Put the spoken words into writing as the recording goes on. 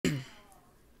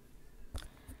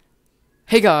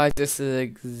Hey guys, this is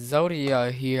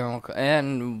Exodia here,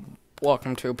 and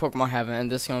welcome to Pokemon Heaven, and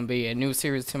this is going to be a new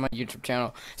series to my YouTube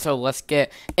channel, so let's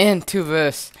get into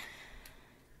this.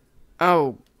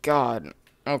 Oh god,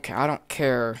 okay, I don't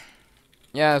care.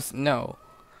 Yes, no.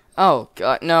 Oh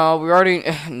god, no, we already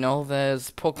know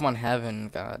this. Pokemon Heaven,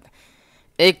 god.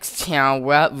 Ix-Chow,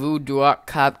 Rat Vu Duak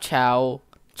Kap Chow,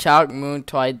 Chow Moon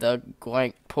Twilight the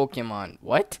Blank Pokemon.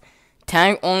 What?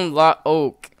 Tang on La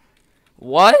Oak.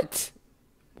 What?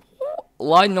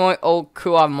 Linoy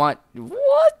Okuamat.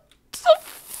 What the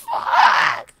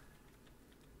fuck?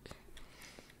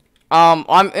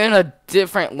 I'm in a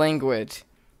different language.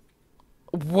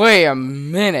 Wait a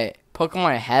minute.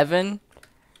 Pokemon Heaven?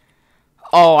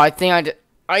 Oh, I think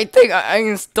I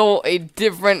installed a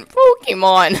different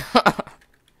Pokemon.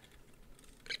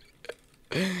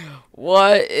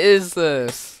 What is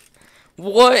this?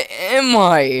 What am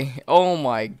I? Oh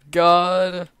my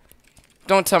god.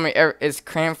 Don't tell me it's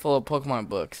crammed full of Pokemon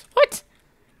books. What?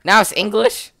 Now it's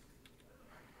English?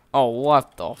 Oh,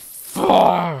 what the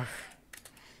fuck?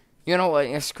 You know what?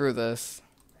 Yeah, screw this.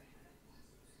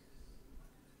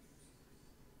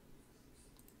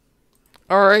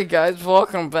 Alright, guys,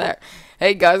 welcome back.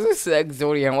 Hey, guys, this is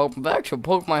Exodia, and welcome back to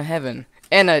Pokemon Heaven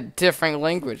in a different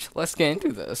language. Let's get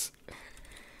into this.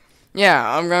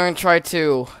 Yeah, I'm going to try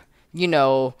to,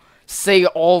 say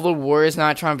all the words,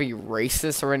 not trying to be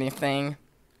racist or anything.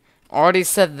 Already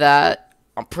said that.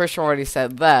 I'm pretty sure I already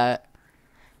said that.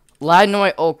 La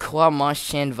noi o klama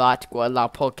shin vatgua la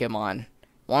Pokemon.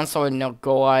 Once or no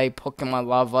goai Pokemon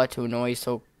lava to noi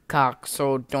so kak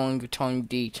so dong tong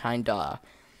di chinda.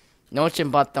 No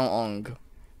chin batong ong.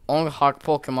 Ong hak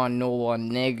Pokemon no one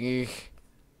negi.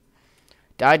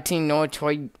 Daiting no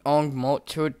choi ong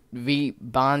mochut vi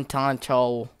bantan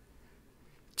cho.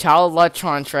 Chow la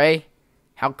chantre.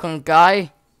 How kun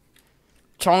guy?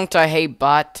 Chong ta hey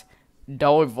bat.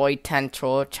 Do voi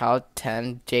tantro chow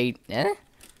ten jade.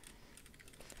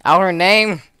 Our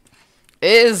name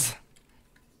is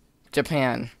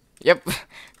Japan. Yep.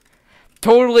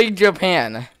 Totally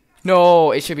Japan.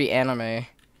 No, it should be anime.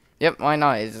 Yep, why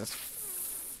not? It's just,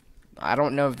 I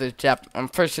don't know if this I'm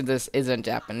pretty sure this isn't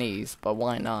Japanese, but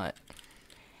why not?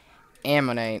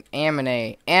 Anime.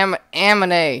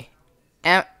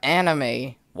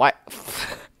 What?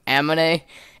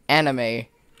 Anime.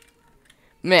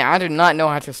 Man, I do not know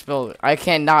how to spell it. I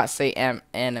cannot say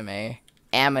anime.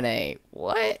 Anime.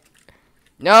 What?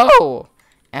 No!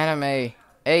 Anime.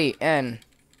 A-N-I-M.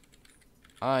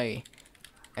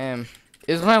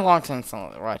 It's been a long time since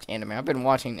I watched anime. I've been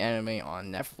watching anime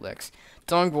on Netflix.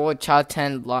 Dong Boy Cha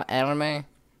Ten La Anime?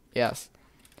 Yes.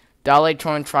 Dale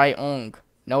Tron Tri Ong.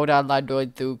 No da la do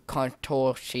du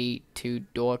contour she to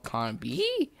door con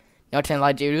be. No ten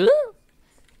la do.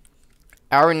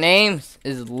 Our names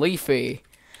is Leafy.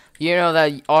 You know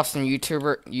that awesome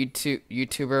YouTuber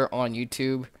on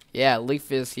YouTube? Yeah,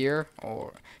 Leafy is here.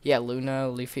 Or yeah, Luna,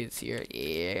 Leafy is here.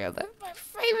 Yeah, that's my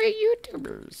favorite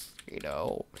YouTubers.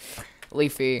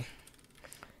 Leafy.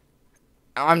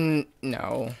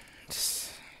 No.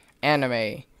 Just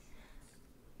anime.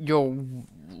 Your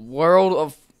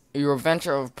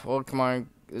adventure of Pokemon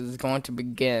is going to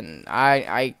begin.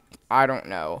 I don't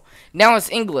know. Now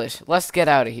it's English. Let's get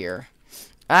out of here.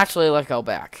 Actually, let's go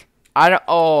back.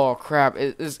 Oh crap!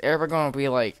 Is ever gonna be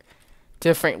like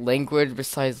different language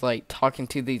besides like talking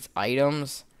to these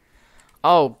items?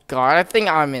 Oh god, I think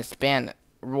I'm in Spanish.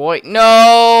 Roy,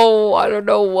 no, I don't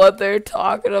know what they're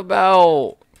talking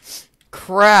about.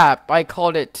 Crap! I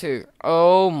called it too.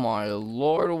 Oh my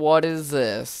lord, what is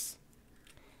this?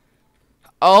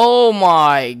 Oh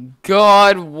my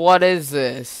god, what is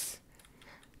this?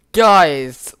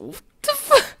 Guys, what the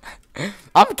fuck?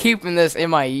 I'm keeping this in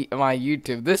my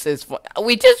YouTube. This is fun.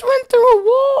 We just went through a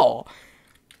wall.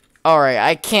 All right,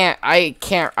 I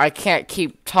can't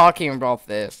keep talking about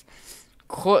this.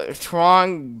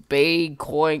 Trong Bay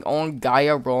Coin on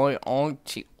Gaia rolling on.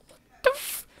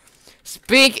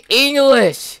 Speak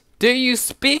English. Do you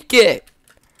speak it?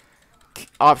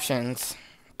 Options.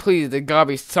 Please, there gotta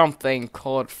be something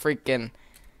called freaking.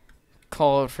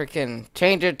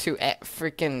 Change it to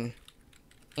freaking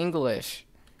English.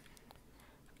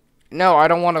 No, I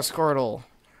don't want a Squirtle.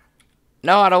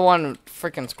 No, I don't want a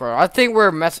freaking Squirtle. I think we're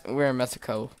in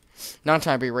Mexico. Not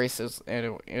trying to be racist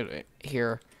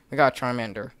here. We got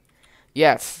Charmander.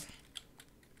 Yes.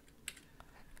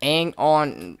 Ang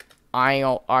on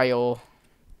Io.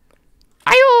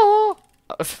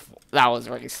 That was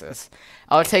racist.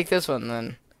 I'll take this one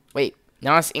then. Wait,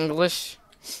 now it's English?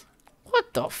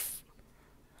 What the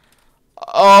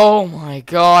Oh my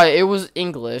god, it was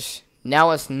English.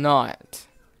 Now it's not.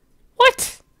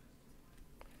 What?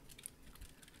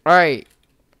 Alright.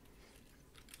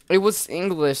 It was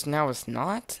English, now it's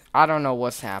not? I don't know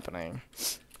what's happening.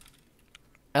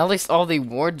 At least all the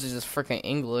words is just freaking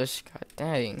English. God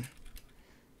dang.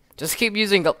 Just keep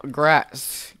using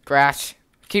scratch.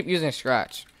 Keep using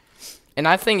scratch. And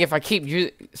I think if I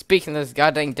keep speaking this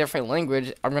goddamn different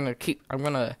language, I'm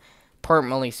gonna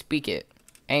permanently speak it.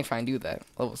 I ain't trying to do that.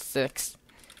 Level 6.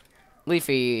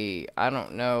 Leafy, I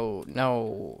don't know.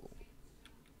 No.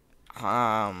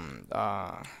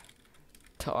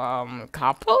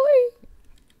 Copley?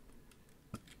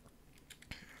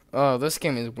 Oh, this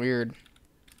game is weird.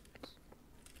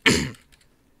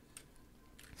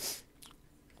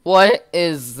 What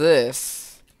is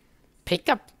this?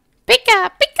 Pika.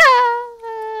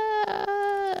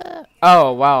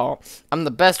 Oh, wow. I'm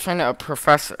the best friend of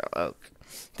Professor Oak.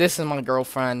 This is my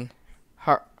girlfriend.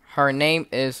 Her name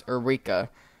is Eureka.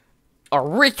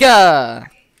 Eureka!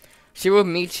 She will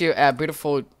meet you at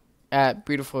beautiful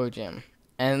gym.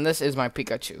 And this is my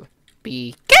Pikachu.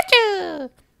 Pikachu!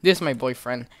 This is my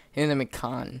boyfriend. His name is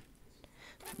Khan.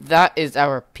 That is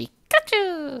our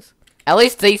Pikachus. At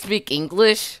least they speak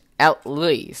English. At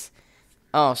least.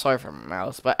 Oh, sorry for my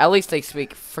mouse, but at least they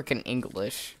speak freaking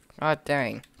English. God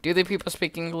dang. Do the people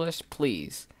speak English?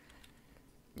 Please.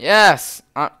 Yes.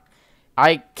 I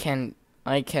can't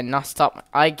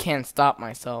stop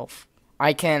myself.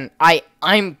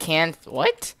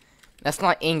 What? That's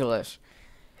not English.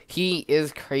 He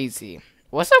is crazy.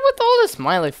 What's up with all this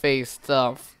smiley face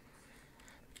stuff?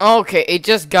 Okay, it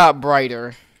just got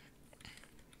brighter.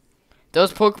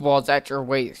 Those Pokeballs at your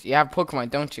waist. You have Pokemon,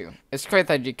 don't you? It's great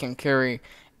that you can carry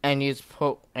and use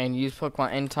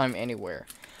Pokemon anytime, anywhere.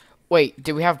 Wait,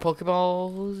 do we have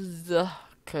Pokeballs?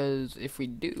 Cause if we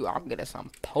do, I'll get us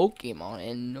some Pokemon,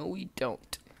 and no, we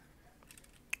don't.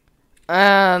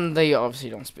 And they obviously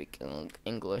don't speak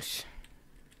English.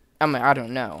 I mean, I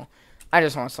don't know. I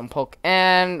just want some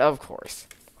and of course.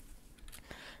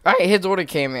 Alright, his order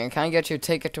came in. Can I get you to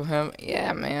take it to him?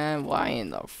 Yeah, man. Why in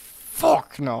the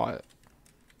fuck not?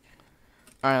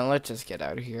 Alright, let's just get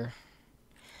out of here.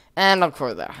 And of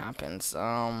course that happens.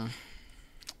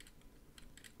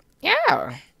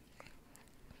 Yeah.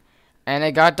 And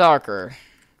it got darker.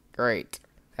 Great.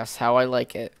 That's how I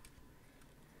like it.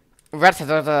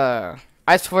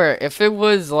 I swear, if it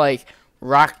was like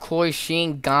Rockcoy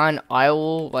Sheen Gone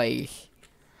Isle, like,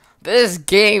 this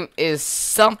game is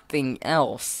something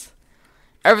else.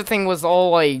 Everything was all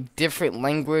like different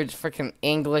language, freaking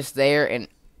English there and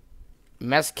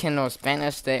Mexican or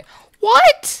Spanish there.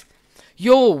 What?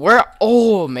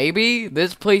 Yo, maybe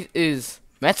this place is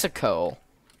Mexico.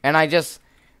 And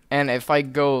if I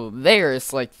go there,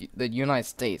 it's like the United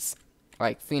States.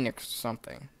 Like Phoenix or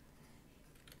something.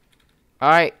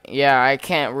 Alright, yeah, I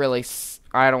can't really,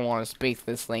 I don't want to speak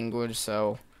this language,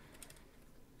 so.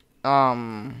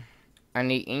 I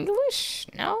need English?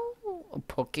 No?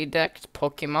 Pokédex,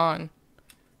 Pokemon.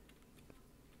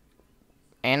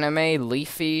 Anime,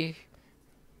 Leafy.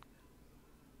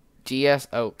 GS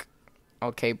Oak.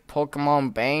 Okay,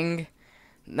 Pokemon Bang.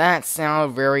 That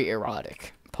sounds very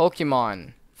erotic.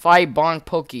 Pokemon. 5 Bond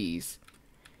Pokies.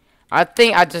 I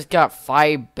think I just got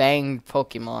 5 Bang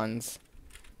Pokemons.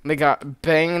 They got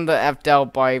banged the F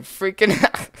out by freaking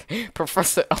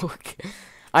Professor Oak.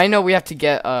 I know we have to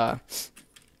get,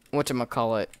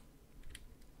 whatchamacallit.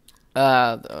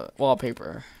 The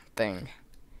wallpaper thing.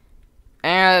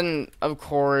 And, of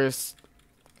course,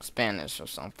 Spanish or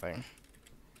something.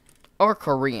 Or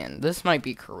Korean. This might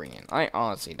be Korean. I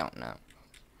honestly don't know.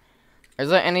 Is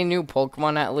there any new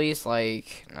Pokemon at least?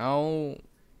 Like, no.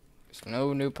 There's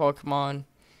no new Pokemon.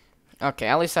 Okay,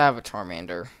 at least I have a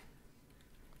Charmander.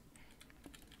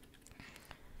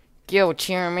 Go,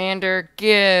 Charmander,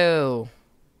 go!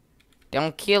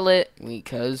 Don't kill it,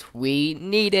 because we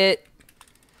need it.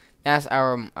 That's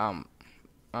our, Moom.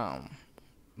 I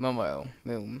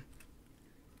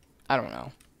don't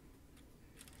know.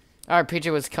 Alright,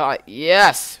 Pikachu was caught.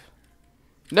 Yes!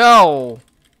 No!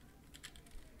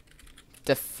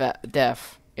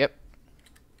 Deaf. Yep.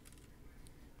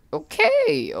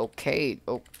 Okay.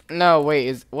 Oh, no,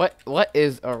 wait, what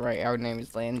is, alright, our name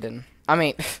is Landon. I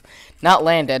mean, not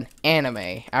Landon,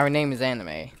 Anime. Our name is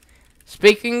Anime.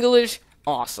 Speak English?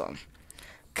 Awesome.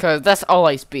 Cause that's all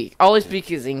I speak. All I speak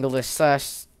is English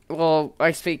well,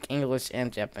 I speak English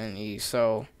and Japanese,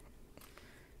 so,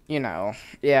 you know,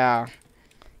 yeah.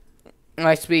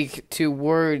 I speak 2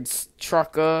 words,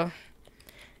 trucker,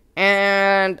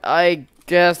 and I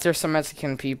guess there's some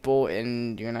Mexican people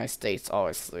in the United States,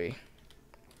 obviously.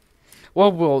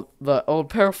 What will the old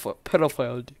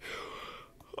pedophile do?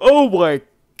 Oh my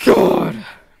god!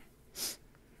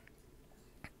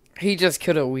 He just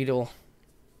killed a Weedle.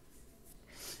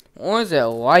 What is it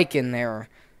like in there?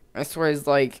 I swear he's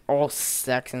like all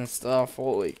sex and stuff.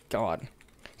 Holy god.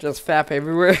 Just fap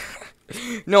everywhere.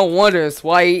 No wonder it's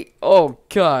white. Oh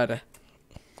god.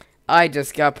 I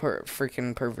just got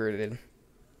freaking perverted.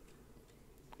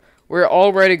 We're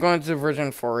already going to the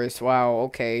Virgin Forest. Wow,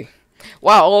 okay.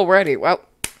 Wow, already.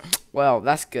 Well,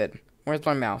 that's good. Where's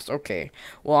my mouse? Okay.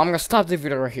 Well, I'm gonna stop the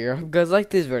video right here. If you guys like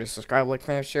this video, subscribe, like,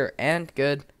 comment, share, and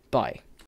goodbye.